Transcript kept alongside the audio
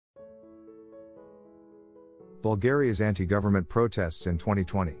Bulgaria's anti-government protests in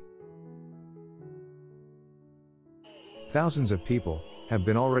 2020. Thousands of people have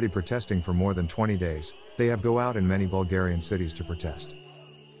been already protesting for more than 20 days. They have go out in many Bulgarian cities to protest.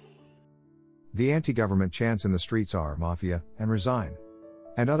 The anti-government chants in the streets are "Mafia" and "Resign,"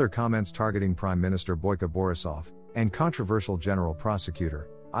 and other comments targeting Prime Minister Boyko Borisov and controversial General Prosecutor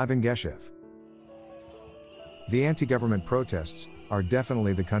Ivan Geshev. The anti-government protests are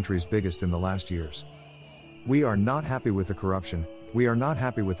definitely the country's biggest in the last years. We are not happy with the corruption, we are not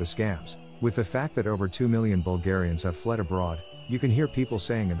happy with the scams, with the fact that over 2 million Bulgarians have fled abroad, you can hear people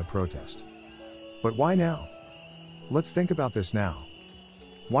saying in the protest. But why now? Let's think about this now.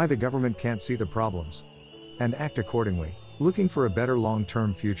 Why the government can't see the problems and act accordingly, looking for a better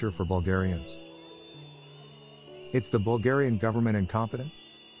long-term future for Bulgarians? It's the Bulgarian government incompetent?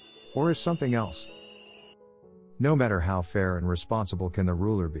 Or is something else? No matter how fair and responsible can the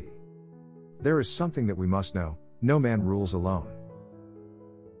ruler be, there is something that we must know: no man rules alone.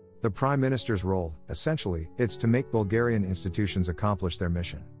 The Prime Minister's role, essentially, is to make Bulgarian institutions accomplish their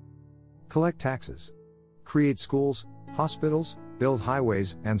mission. Collect taxes, create schools, hospitals, build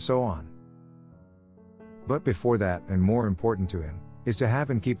highways, and so on. But before that, and more important to him, is to have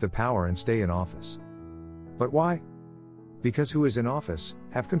and keep the power and stay in office. But why? Because who is in office,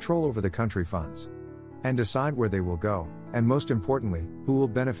 have control over the country funds, and decide where they will go, and most importantly, who will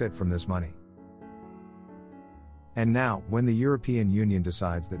benefit from this money. And now, when the European Union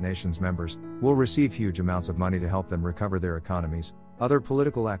decides that nations members will receive huge amounts of money to help them recover their economies, other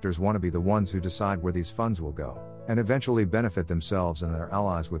political actors want to be the ones who decide where these funds will go, and eventually benefit themselves and their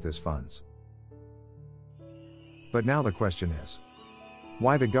allies with these funds. But now the question is,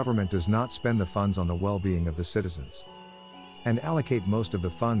 why the government does not spend the funds on the well-being of the citizens, and allocate most of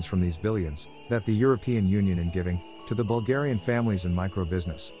the funds from these billions that the European Union is giving to the Bulgarian families and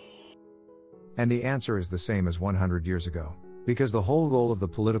micro-business? And the answer is the same as 100 years ago, because the whole goal of the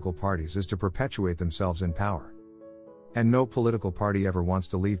political parties is to perpetuate themselves in power. And no political party ever wants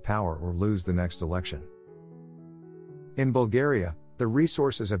to leave power or lose the next election. In Bulgaria, the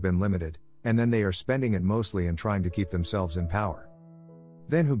resources have been limited, and then they are spending it mostly in trying to keep themselves in power.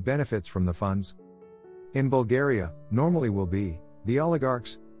 Then who benefits from the funds? In Bulgaria, normally will be the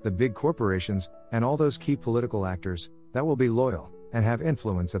oligarchs, the big corporations, and all those key political actors that will be loyal and have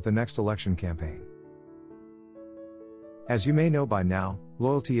influence at the next election campaign. As you may know by now,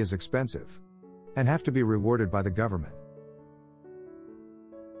 loyalty is expensive and have to be rewarded by the government.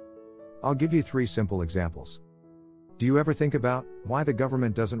 I'll give you 3 simple examples. Do you ever think about why the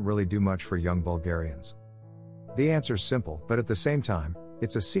government doesn't really do much for young Bulgarians? The answer's simple, but at the same time,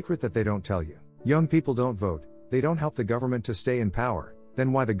 it's a secret that they don't tell you. Young people don't vote, they don't help the government to stay in power,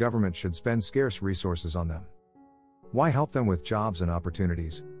 then why the government should spend scarce resources on them? Why help them with jobs and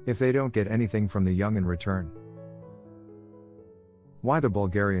opportunities, if they don't get anything from the young in return? Why the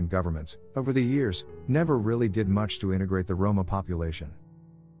Bulgarian governments, over the years, never really did much to integrate the Roma population?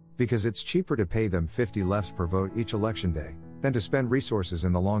 Because it's cheaper to pay them 50 levs per vote each election day, than to spend resources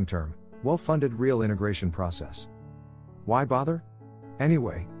in the long-term, well-funded real integration process. Why bother?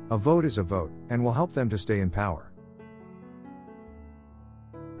 Anyway, a vote is a vote, and will help them to stay in power.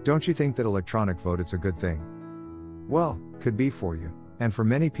 Don't you think that electronic vote it's a good thing? Well, could be for you, and for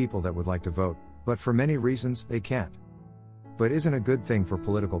many people that would like to vote, but for many reasons, they can't. But isn't a good thing for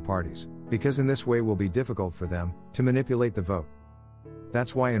political parties, because in this way will be difficult for them to manipulate the vote.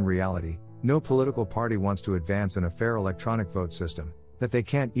 That's why in reality, no political party wants to advance in a fair electronic vote system that they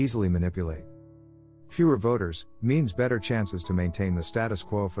can't easily manipulate. Fewer voters means better chances to maintain the status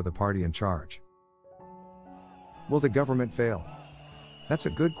quo for the party in charge. Will the government fail? That's a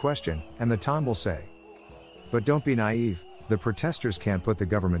good question, and the time will say. But don't be naive, the protesters can't put the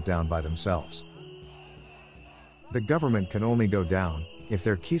government down by themselves. The government can only go down if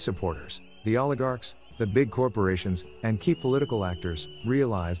their key supporters, the oligarchs, the big corporations, and key political actors,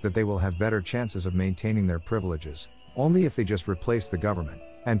 realize that they will have better chances of maintaining their privileges, only if they just replace the government,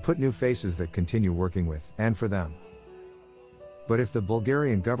 and put new faces that continue working with, and for them. But if the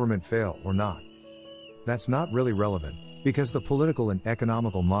Bulgarian government fail or not, that's not really relevant, because the political and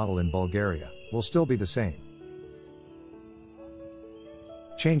economical model in Bulgaria will still be the same.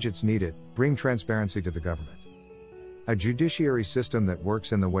 Change it's needed, bring transparency to the government. A judiciary system that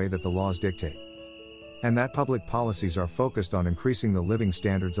works in the way that the laws dictate. And that public policies are focused on increasing the living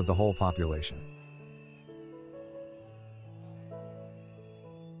standards of the whole population.